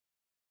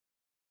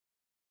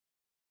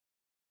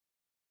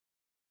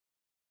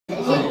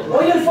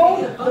Oh, your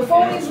phone. The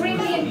phone is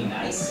ringing.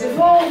 The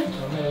phone.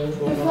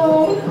 The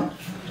phone.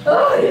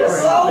 Oh, you're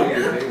so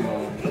good.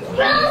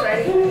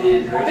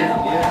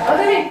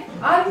 Ready?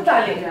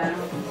 Ándale.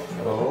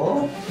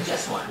 Oh.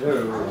 Just one.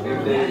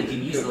 Now you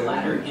can use the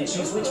ladder and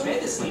choose which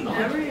bed to sleep on.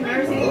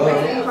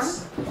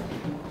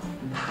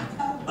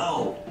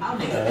 Oh, I'll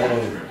make a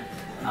bathroom.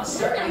 I'll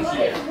start right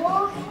here.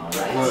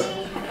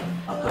 Alright.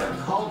 I'll put a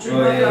cauldron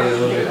right here. I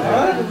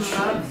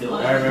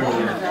remember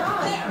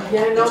that.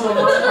 Yeah, no, my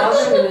mom's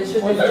cauldron and it's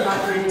just like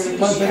not really taking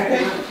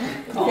cauldron.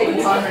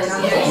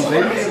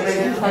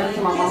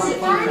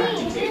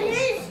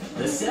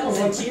 The cell's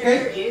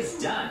interior is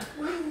done.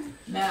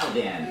 Now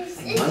then,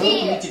 what do we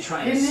need to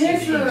try and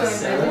escape the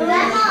cell?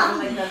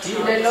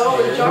 Hello,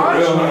 George?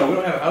 We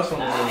don't have a house on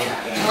the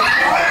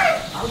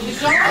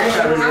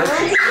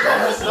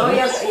Oh,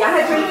 yeah, I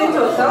had turned it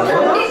into a cell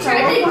phone. He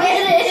tried to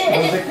get it.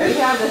 We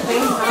have the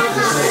same house.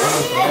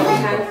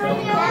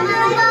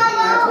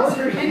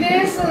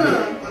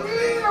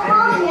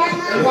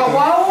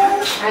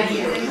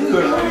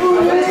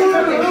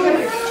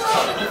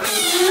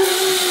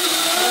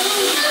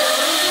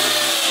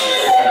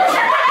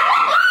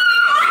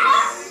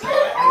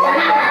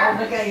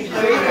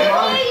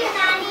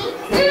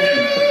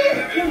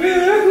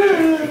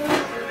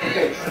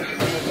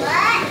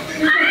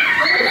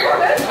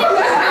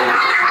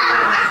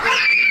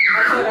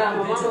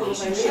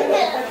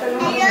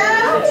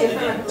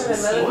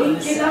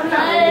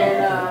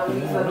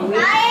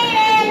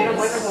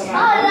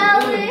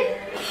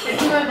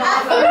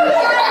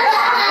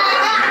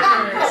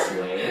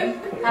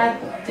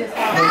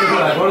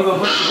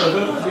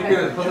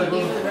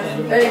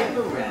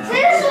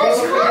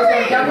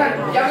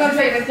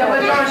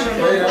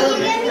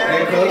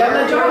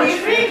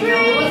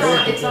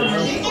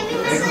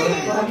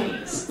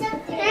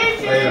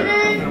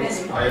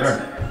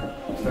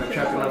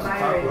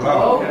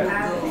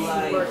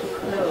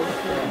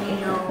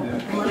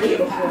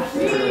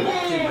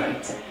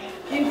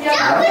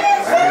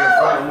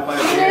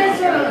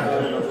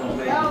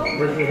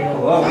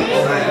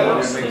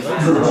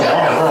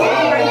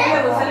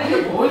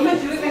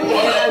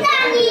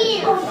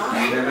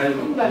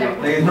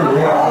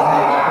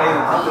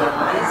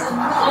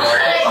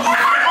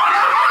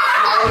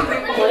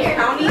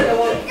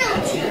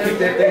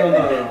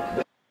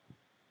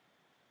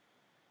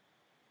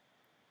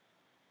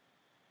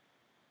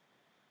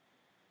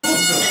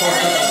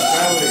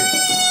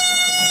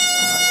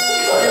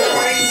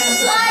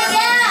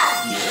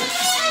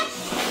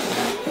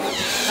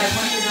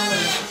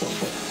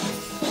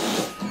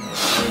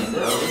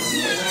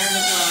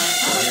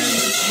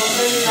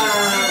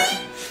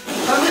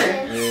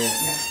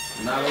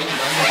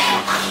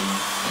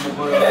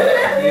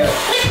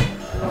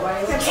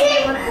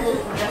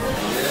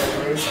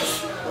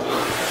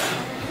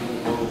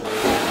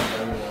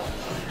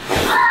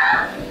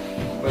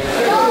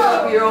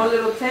 Your own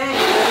little tank.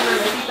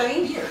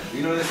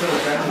 You know this little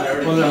family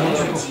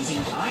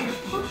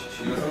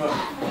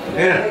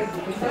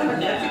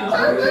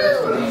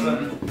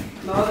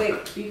No,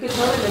 you could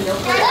tell them and they'll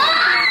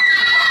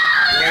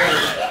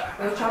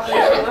chop it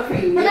up for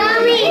you.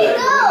 Mommy,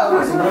 go! The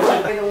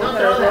ones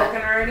that are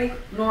broken already?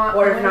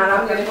 Or if not,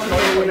 I'm going to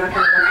tell you we're not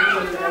going to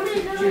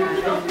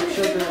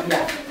children.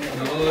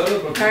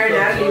 Her and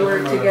Natalie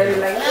work together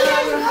like,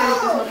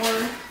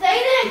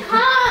 Zayden,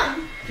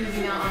 come!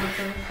 Choosing out on its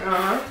own.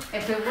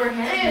 If it were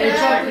him,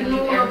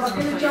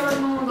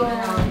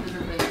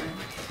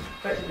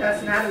 but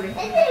that's Natalie.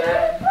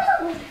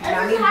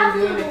 Natalie been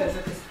doing it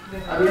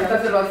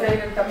ahorita se lo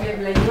hacen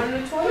también. Le llevan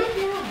el chorro.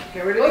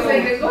 Get rid of it.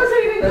 That's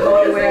the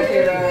only way I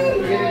could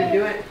get her to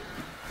do it.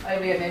 Ahí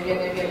viene.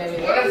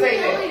 Ahora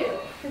Zayden.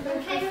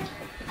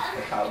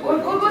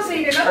 Go,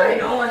 Zayden. I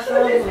know, I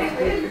saw it. The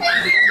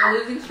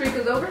losing streak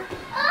is over? Go,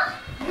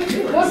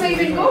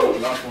 Zayden, go.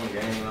 Lost one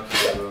game,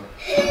 lost one.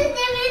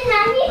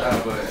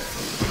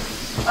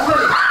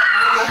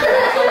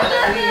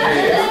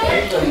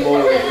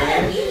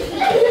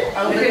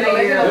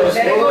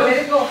 Let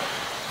it go.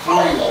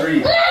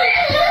 3.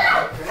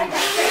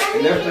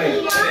 And they're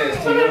playing chess.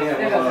 Team only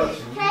have one.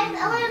 I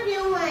want to do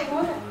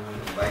one.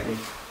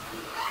 Vikings.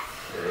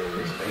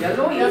 Ya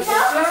no. If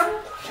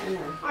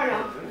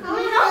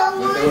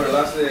they would have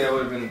lost today, I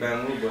would have been in a bad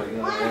mood, but you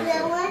know.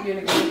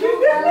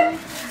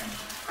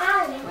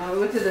 We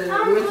went to the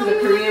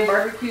Korean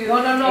barbecue.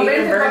 No.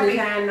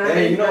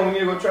 Hey, you know we need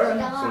to go try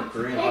some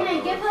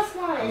Korean. Give us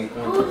one. I mean,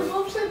 corn.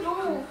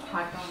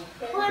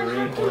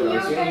 Korean corn. the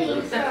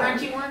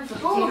crunchy ones, the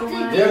potato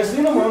ones. Yeah, I've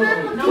seen them on.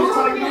 No,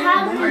 Are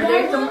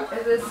there some?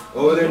 Is this?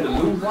 Over there in the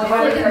loop. Korean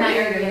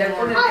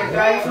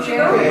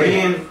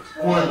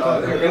corn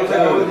dog.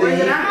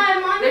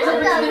 There's a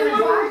bunch of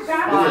different ones.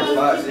 Different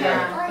spots,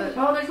 yeah.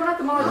 Oh, there's one at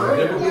the mall.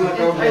 Korean corn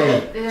dogs?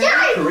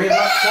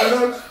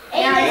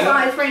 Yeah, I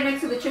saw it's right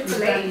next to the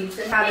Chick-fil-A. It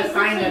had a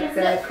sign that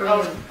said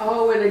Korean.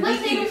 Oh, where the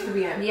DQ used to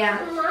be at. Yeah.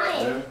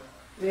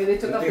 They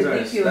took up the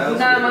DQ.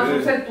 Nada más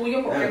usa el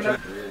tuyo porque no.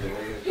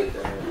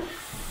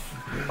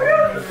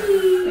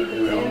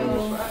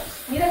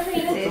 Mira, qué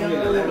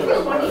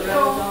bonito.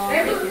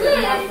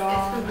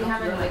 We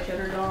have like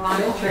cheddar dog.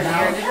 turn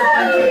out.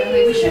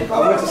 We should go. I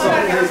went to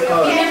some place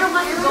called. You never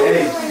want to go.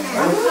 Hey,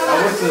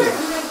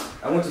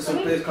 I went to some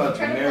place called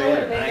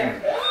Marietta Diner.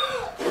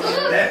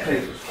 That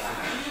place was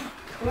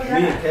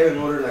fire. Me and Kevin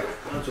ordered like a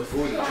bunch of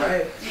food to try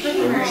it.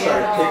 And we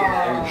started picking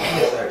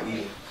everything and started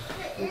eating.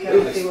 It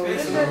was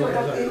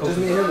expensive. Just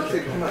me and him to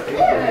take him out.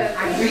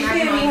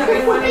 Recently, have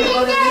been wanting to go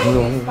to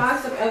these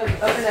spots up in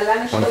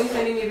Atlanta. She's always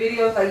sending me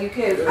videos like you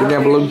can out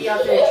there chilling,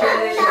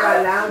 you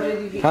got lounges,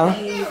 you can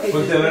eat, you can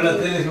Usted ve la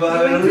tele y va a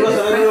ver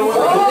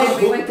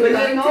we went to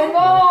Lincoln.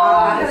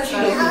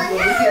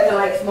 To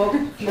like smoke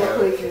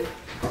places.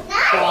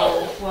 So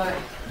what?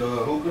 The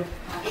hookah?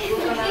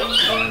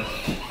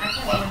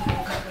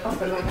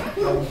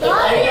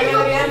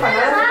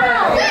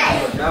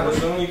 Nah, but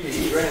soon you can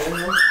eat right in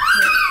there.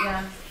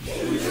 Yeah.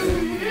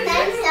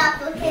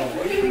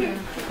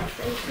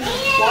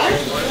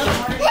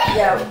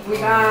 Yeah, we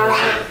got.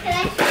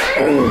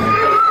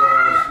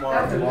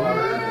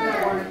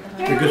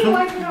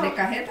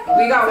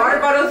 We got water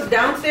bottles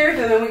downstairs,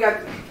 and then we got.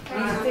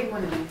 Take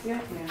one of these.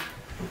 Yeah.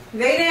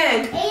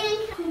 Zayden.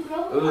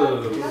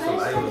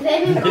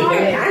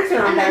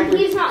 Answer on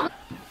that.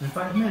 In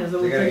 5 minutes,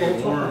 they'll They gotta take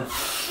get all warm. And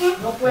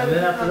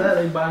then after that,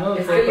 they buy another.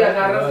 Es que le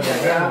agarras y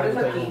le abres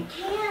aquí.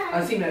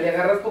 Así, le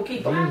agarras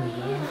poquito.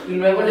 Y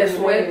luego le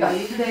sueltas.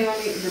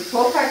 The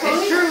 12 pack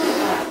is true.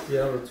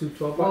 Yeah, or 2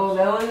 12 Well,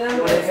 bucks.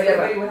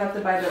 everybody would have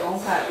to buy their own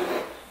pack.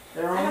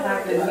 Their own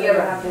pack. And we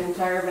ever have the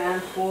entire van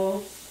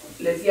full.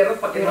 Le cierras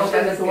para que no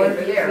se les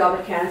suelte. All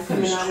the cans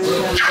coming out of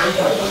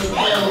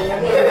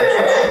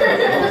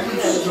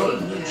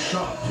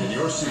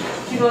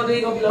you know, do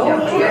you go blow?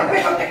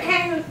 Pick up the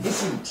can.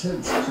 This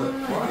intense clip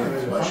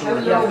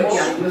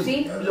You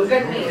see? Look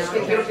at me. Es que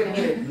quiero que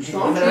miren.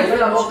 No, me lo meto en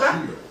la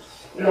boca.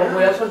 Lo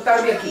voy a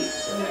soltar de aquí.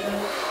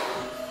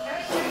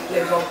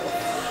 Le toco.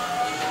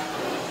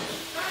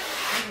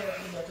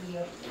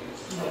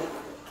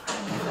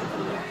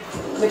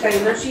 Me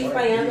cayó una chispa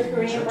allá en the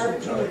Korean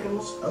barbecue.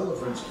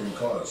 elephants can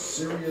cause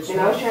serious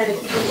And I was trying to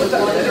keep it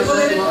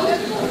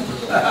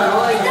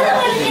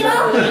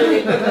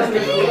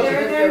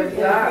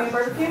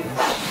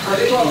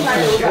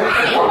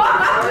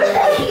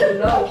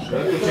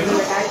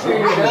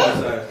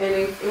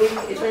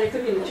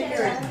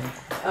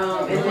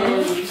and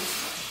then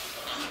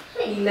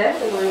he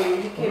left, and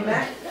when he came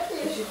back, and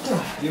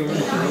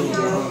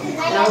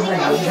I was like,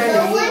 I was trying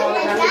to move all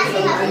the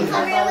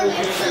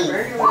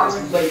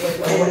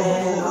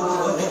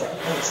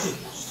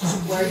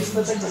where you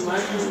put like the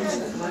mushrooms,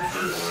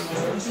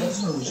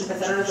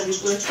 empezaron a salir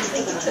puros chispas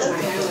and I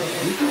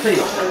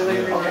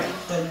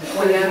put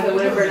my hand like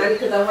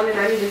because I wanted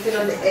Annie to sit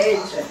on the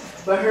edge.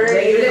 But her and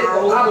Aiden are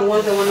all the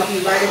ones that want to be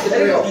right at the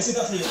grill. And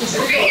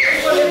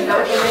then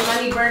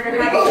Honey burned her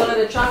hand with one of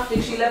the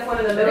chopsticks. She left one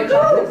of the little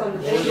chopsticks on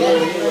the table.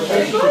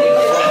 And she came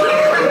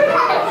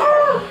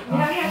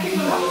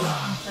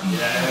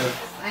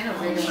I know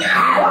where you're going. I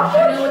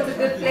know it's a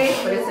good place,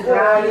 but it's a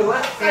dry.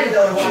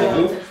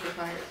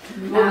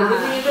 Well, the good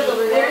thing is that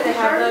over there they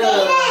have the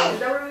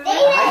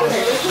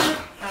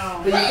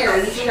but you can at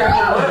least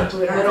grab the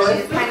one. But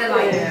It's kind of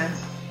like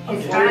it's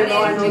I know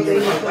garlic. they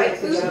look like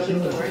to get up in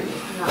the morning.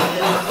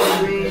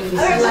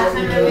 Last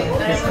time I went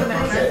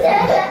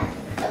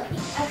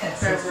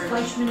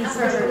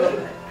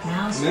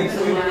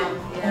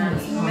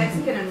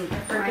Mexican and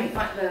freaking I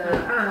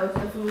don't know, the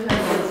food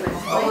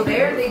over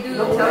there they do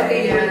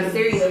tailgating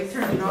series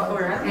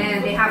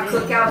and they have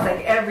cookouts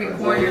like every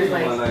corner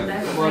like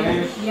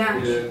yeah.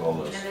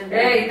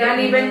 Hey,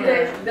 Dani,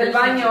 vente del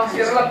baño,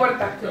 cierra la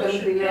puerta.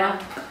 Yeah.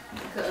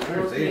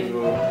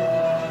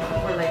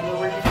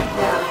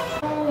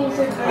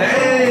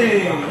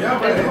 Hey, yeah,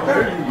 but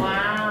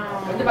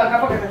Wow. Vente para acá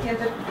para que se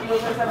siente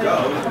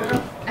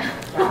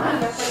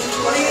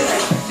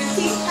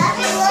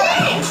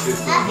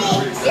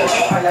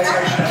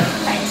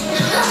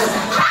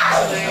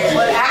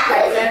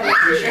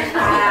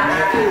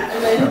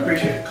I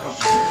appreciate it.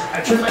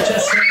 I trim my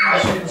chest and I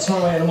shave the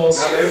small animals.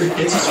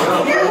 It's just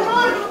wrong. I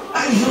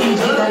really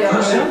do that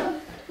person.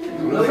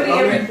 Nobody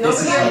ever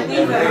thinks that I'm the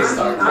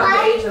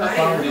age of I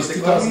found this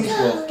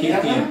 2012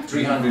 KTM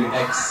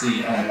 300XC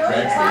on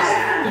Craigslist.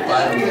 The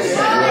bike was so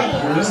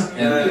well used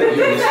and it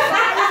was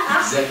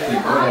exactly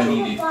what I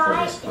needed for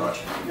this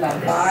project.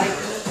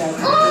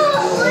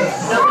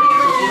 Nobody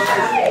ever thinks that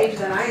I'm the age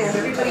that I am.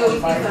 Everybody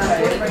always thinks that I'm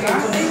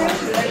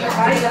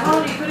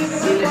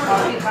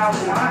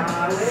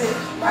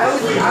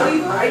 40.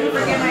 I even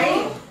forget my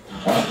age.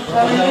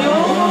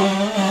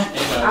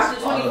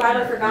 After 25, I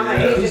forgot my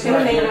age. Just My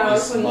saying I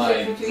was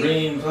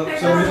dream 26. to One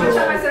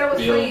time I said I was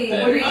build 20. that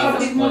What do you I call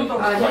was it? playing for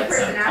One quite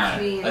person some asked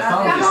time. me. I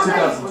found this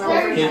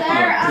 2012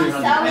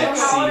 KTM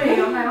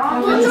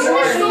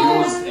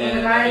 300XC used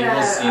and it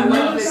was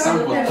in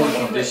somewhat poor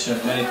condition.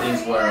 Many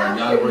things were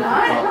not working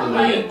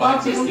properly and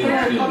bikes still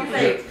feel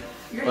good.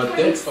 But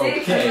that's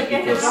okay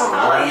because I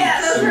want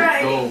to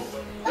go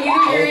all the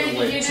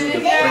way to the frame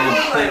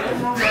thick and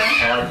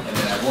hard, and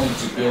then I wanted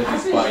to build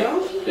this bike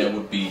that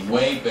would be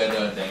way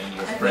better than it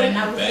was brand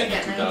new back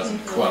in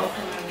 2012.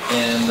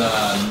 And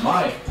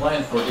my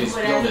plan for this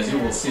build, as you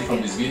will see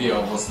from this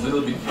video, was a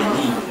little bit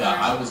unique.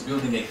 I was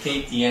building a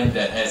KTM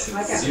that has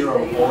a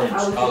 0 orange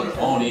color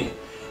on it.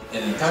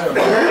 An entire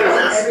build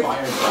is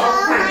inspired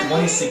by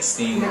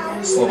 2016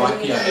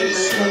 Slovakia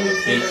edition of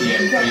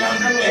KTM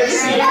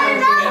 300XC.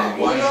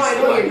 And why is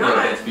Slovakia?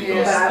 That's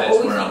because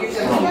that's where I'm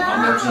from.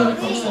 I'm originally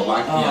from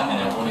Slovakia,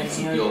 and I wanted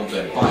to build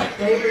that bike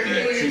in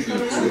a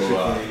tribute to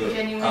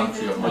the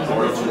country of my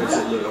origin.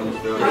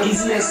 The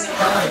easiest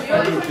part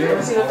of the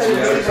build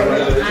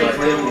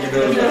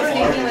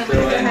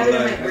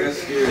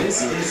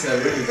this is a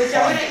really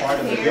fun part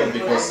of the build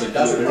because it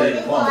doesn't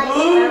take long.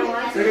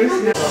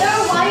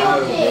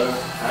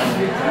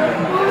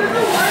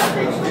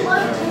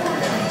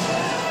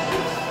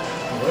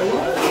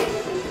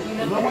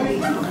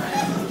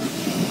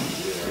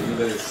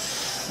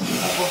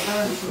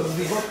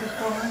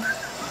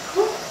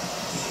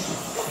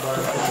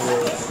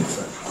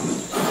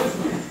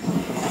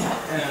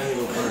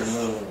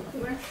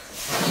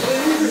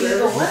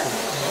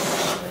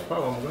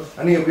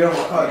 I need to be on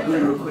my car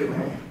real quick,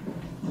 man.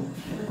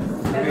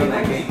 Be on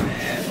that game,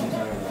 man.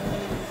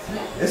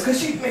 It's because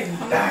she made me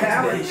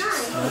die.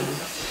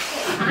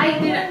 I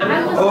didn't.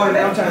 I was. Oh, and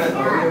now I'm trying to. I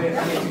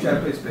need to try to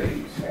play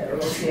spades.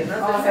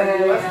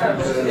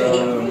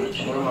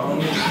 One of my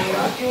homies.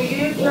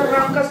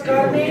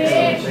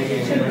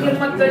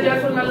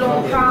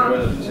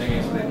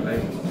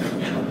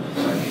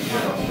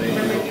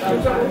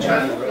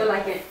 Feel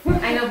like it.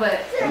 I know, but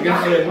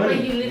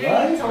you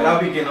literally told But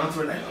I'll be getting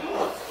onto it like.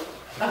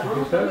 If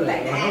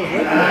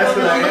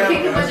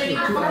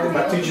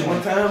I teach you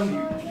one time,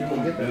 you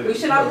won't get that. We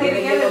should all play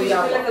together. We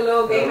should do like a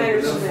little game night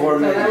or something. So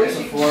that way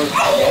she can.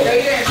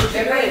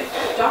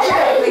 Josh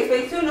got to play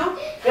space too, no?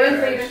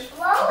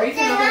 Are you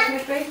saying no play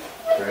space?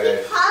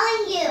 Who's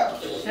calling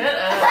you? shut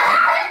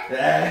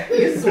up.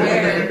 You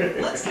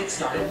swear. Let's get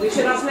started. We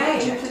should all play.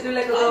 We should do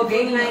like a little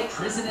game night.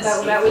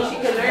 That way she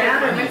can learn.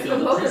 Yeah,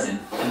 Mexican poker.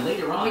 And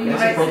later on, We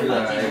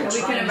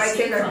can invite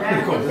Taylor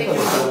back and take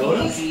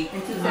it easy.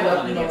 and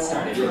Now to get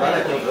started.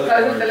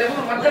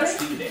 Let's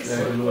do this.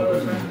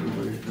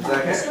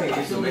 Let's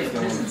calculate a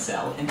prison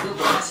cell and build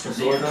the rest of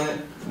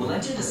it. We'll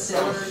enter the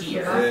cell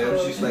here.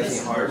 She's like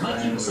hard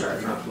Might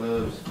start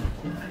clubs.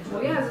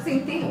 Well, yeah, it's the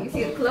same thing. You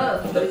see a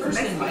club. The first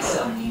thing my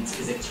cell needs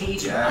is a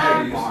cage of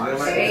Yeah,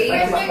 bars. Spades.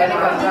 You're gonna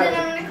come to then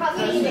I'm gonna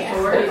call you there.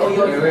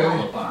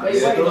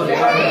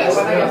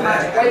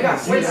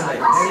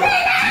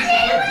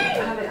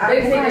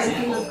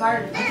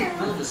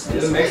 Build the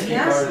space.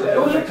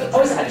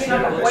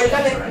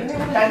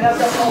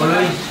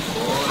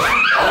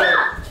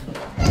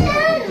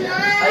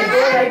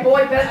 Ay,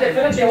 boy,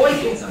 espérate,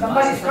 voy.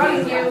 Somebody's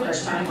calling you.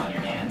 Much time on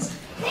your hands.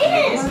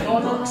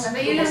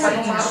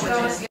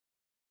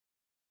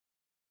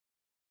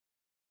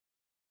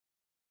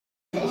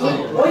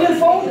 Oye,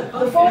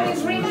 the phone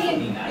is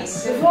ringing.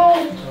 The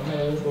phone.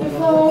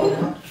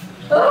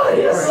 Oh,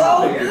 yes.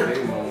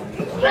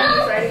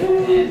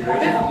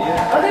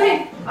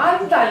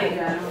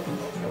 Ándale.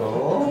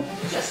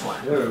 Just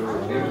one.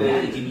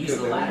 Now you can use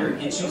the ladder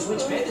and choose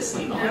which bed to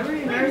sleep on.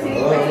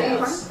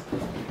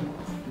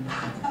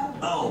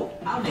 Oh,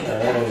 I'll make a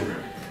bedroom.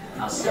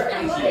 I'll start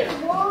right here.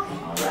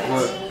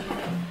 Alright.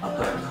 I'll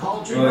put a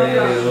cauldron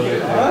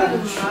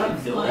and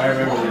fill it I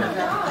remember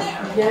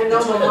that. Yeah, no,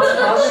 my mom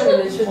calls me and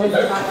then she'll be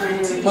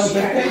talking to me.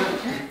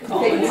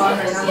 Take call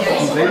her now.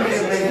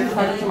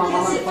 To my mom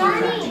on the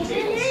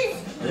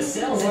phone. The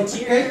cell's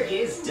interior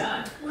is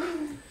done.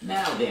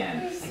 Now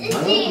then,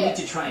 I need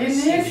to try and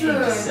see if you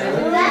can sell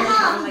it.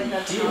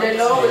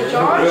 Hello, We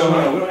George.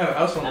 don't have a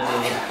house on the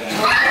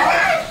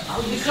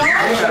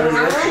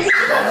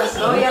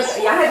Oh, yeah,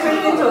 I had turned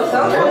it into a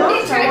cell phone.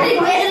 He's trying to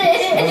get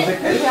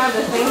it. We have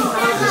the same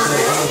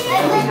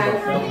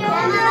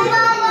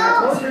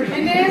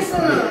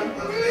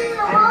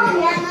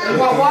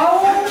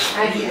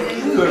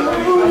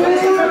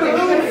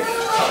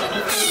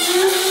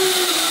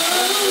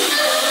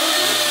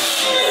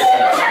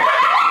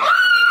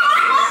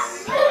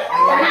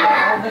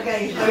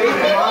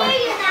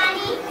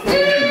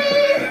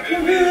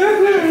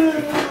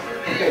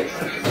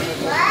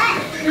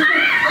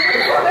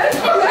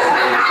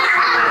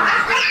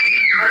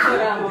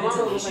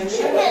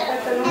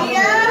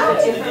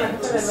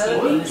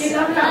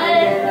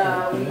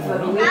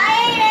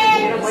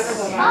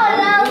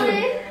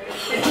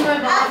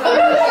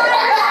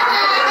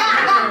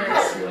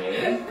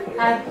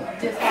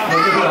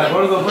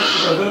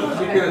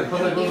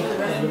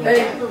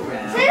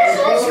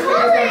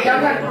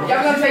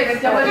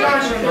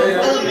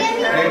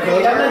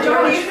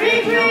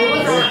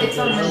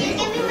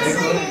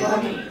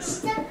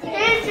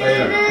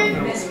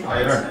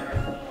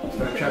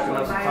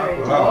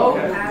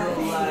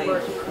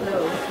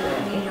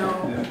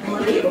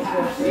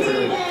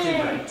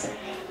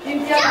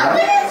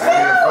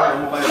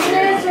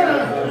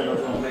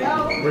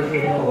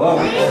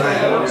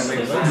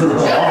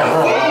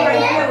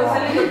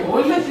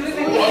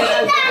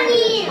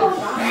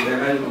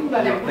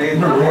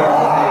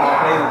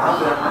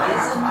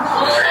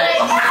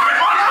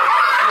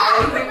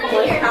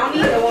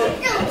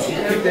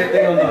put that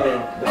thing on the...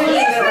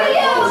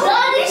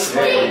 Naughty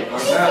stink.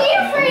 She's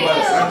here for you.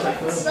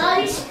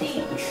 Naughty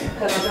stink.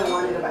 Because I've been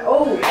wanting to buy.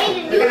 Oh,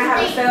 they're gonna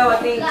have a sale, I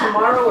think,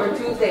 tomorrow or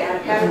Tuesday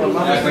at Academy.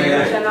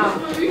 50%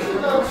 off.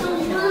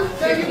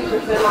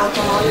 50% off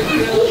on all your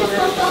clothes.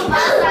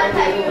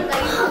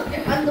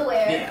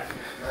 Underwear.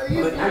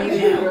 But right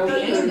now,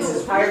 the entrance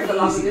is Tired for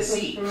long. This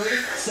seat. one.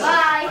 So,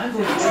 Bye. I'm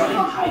going to try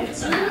and hide it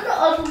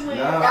somehow.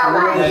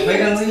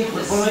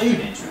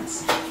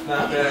 Entrance.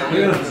 Nah,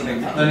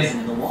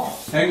 Into the wall.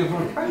 hang the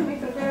phone. Probably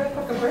make the fair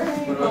fucking bird. You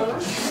For example,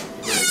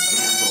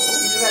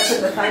 gotta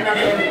put the sign up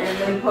there and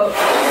then put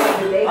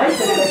the date. Ay,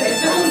 se le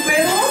mete un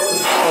pedo.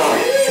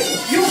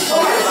 You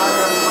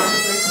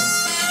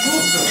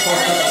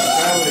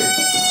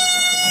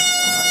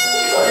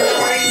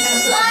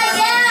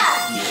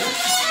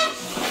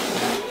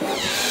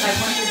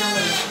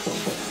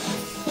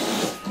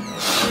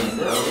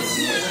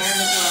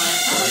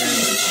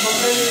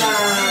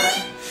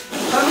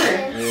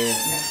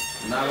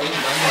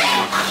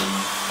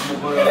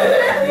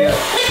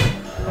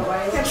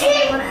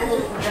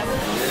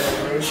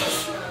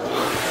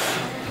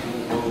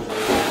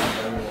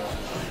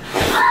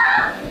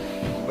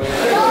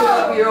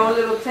Your own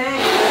little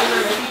tank.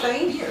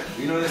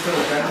 You know this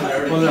little cat in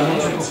there?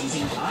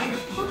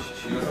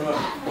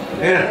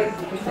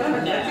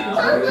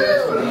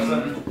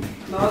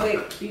 No,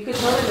 you could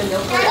tell them and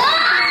they'll put it.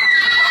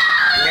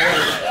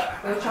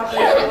 They'll chop it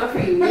up for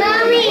you.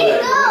 Mommy,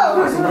 go.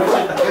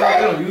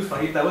 They don't use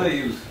fajita. What do they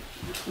use?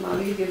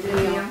 Mommy, gives it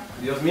to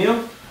Dios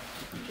mío.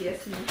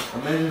 Yes, ma'am.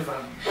 Imagine if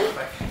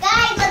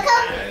Guys, look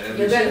up.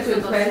 You're better too Yeah,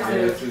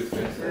 expensive. it's too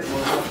expensive.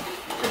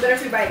 It's better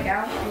if you buy a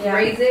cow, Yeah.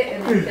 raise it,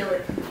 and then kill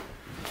it.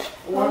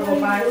 Or go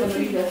buy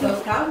somebody that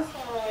sells cows.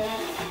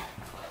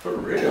 For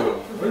real.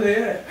 Where they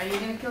at? Are you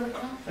gonna kill the cow?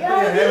 I think I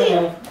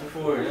had one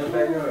before in the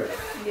backyard.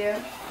 Yeah.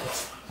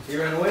 He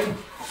ran away?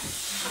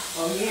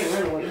 Oh, he ain't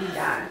run away. He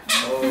died.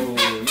 Oh, you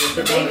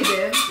The baby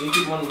did. You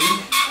keep one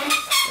leash?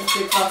 That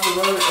shit crossed the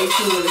road at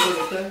 18 with a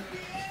hit.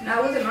 No,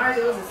 it wasn't ours,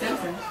 it was a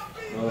Simpsons.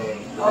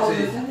 Oh,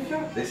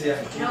 They say I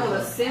can keep No, it one.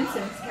 was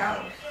Simpsons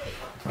cow.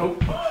 Oh.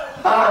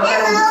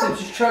 that was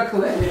such a truck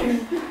who had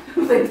it. I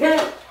was like,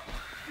 damn.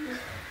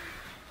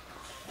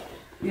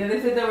 Yeah, they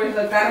said there was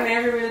a carne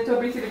everywhere. They told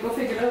Bryza to go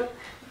pick it up.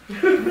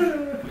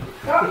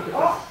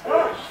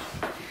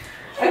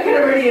 I can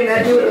already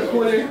imagine with a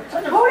cooler.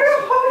 Hold on,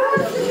 hold on.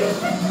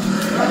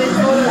 Well, they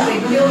told us they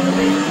killed the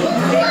baby.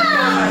 They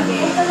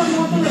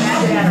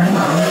had it at our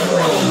house.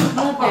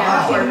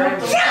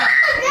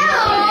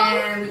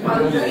 And we called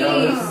the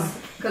police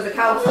because the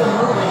cow was still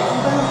moving.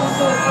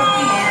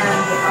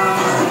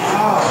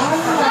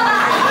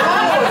 And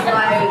I was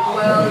like,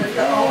 well, if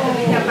the owner,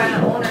 we can't find the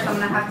owner, so I'm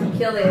gonna have to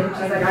kill it. And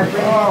she's like, I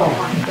really don't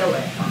want to kill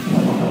it.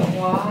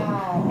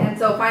 Wow. And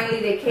so finally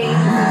they came,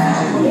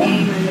 and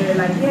they were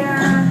like,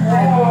 yeah,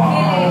 like,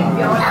 get it. If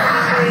y'all want to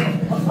keep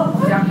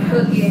it, y'all can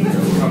cook it.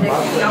 Next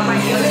thing y'all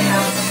might kill it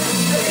now.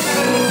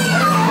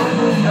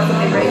 That's what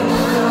they raised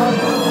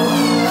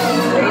it.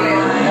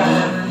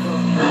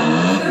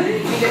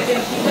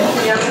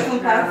 Ya ves un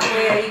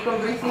pathway ahí con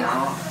Bryza.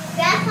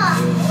 Grandpa.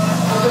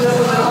 Open up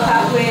a little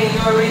pathway and you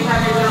already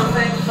have your little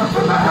thing.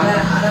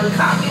 Another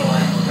copy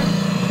one.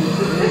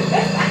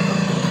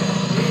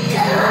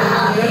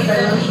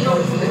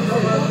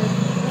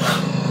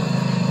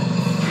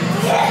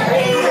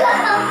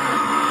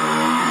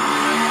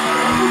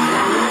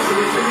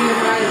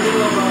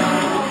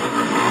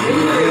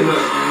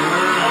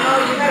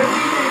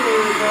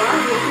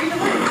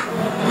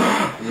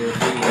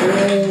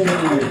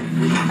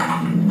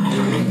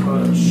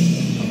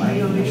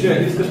 Yeah,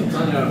 he's just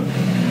trying to.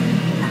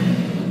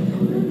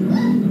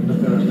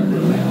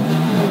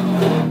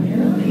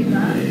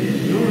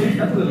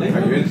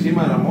 Cayó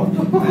encima de la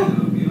moto.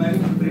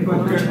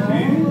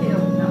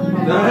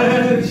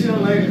 She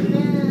don't like it.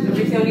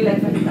 Bryza only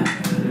like fajita.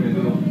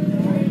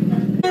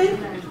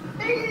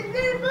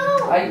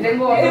 Ahí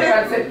tengo otro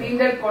calcetín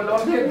del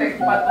color que te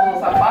para tu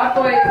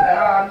zapato,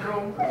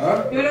 Andrew.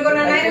 You wanna go to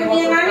night with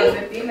me and mommy?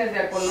 Calcetines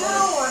de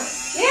color.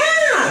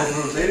 Yeah.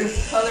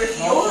 Color's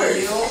yours,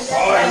 yo.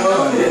 Oh, I know.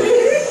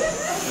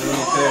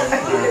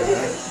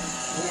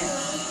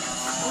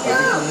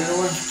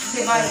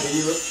 Say bye.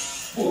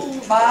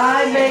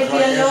 Bye, baby.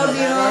 I love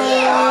you.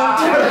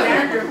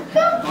 Andrew.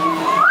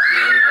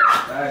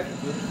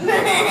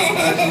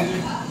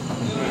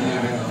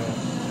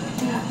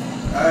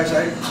 Alright,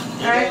 Shaggy.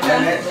 Alright,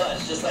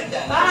 Just like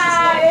that.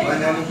 bye. Bye,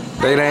 Nanny.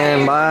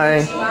 Zayden,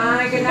 bye.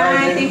 Bye. Good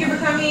night. Thank you for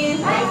coming.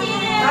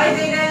 Bye,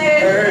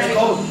 Zayden. There's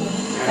cold.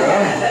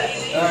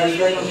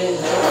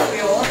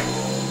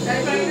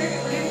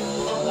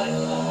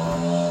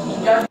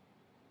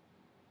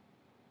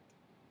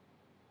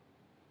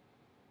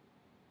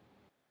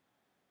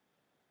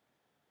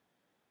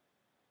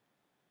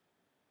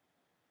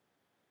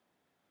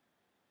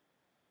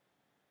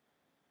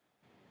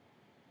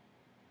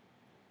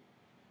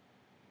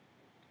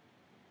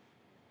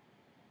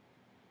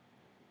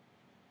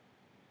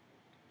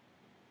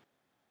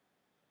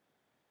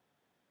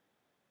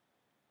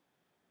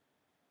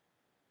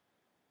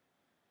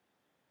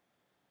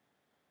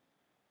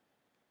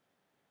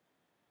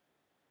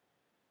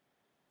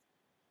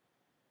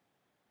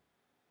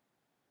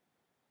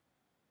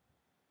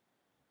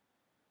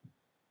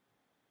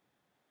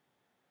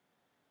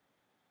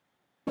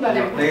 Your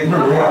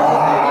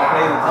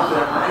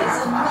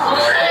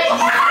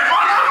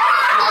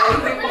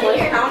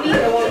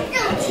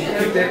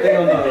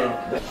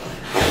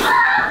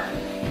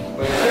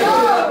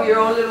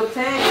own little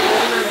tank.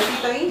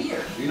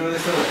 You know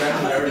this little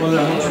tank that everything.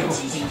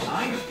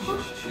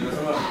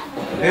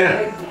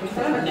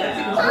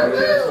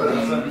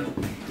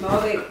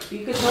 No,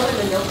 you could tell them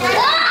and they'll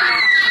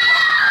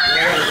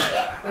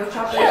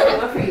chop it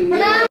up for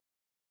you.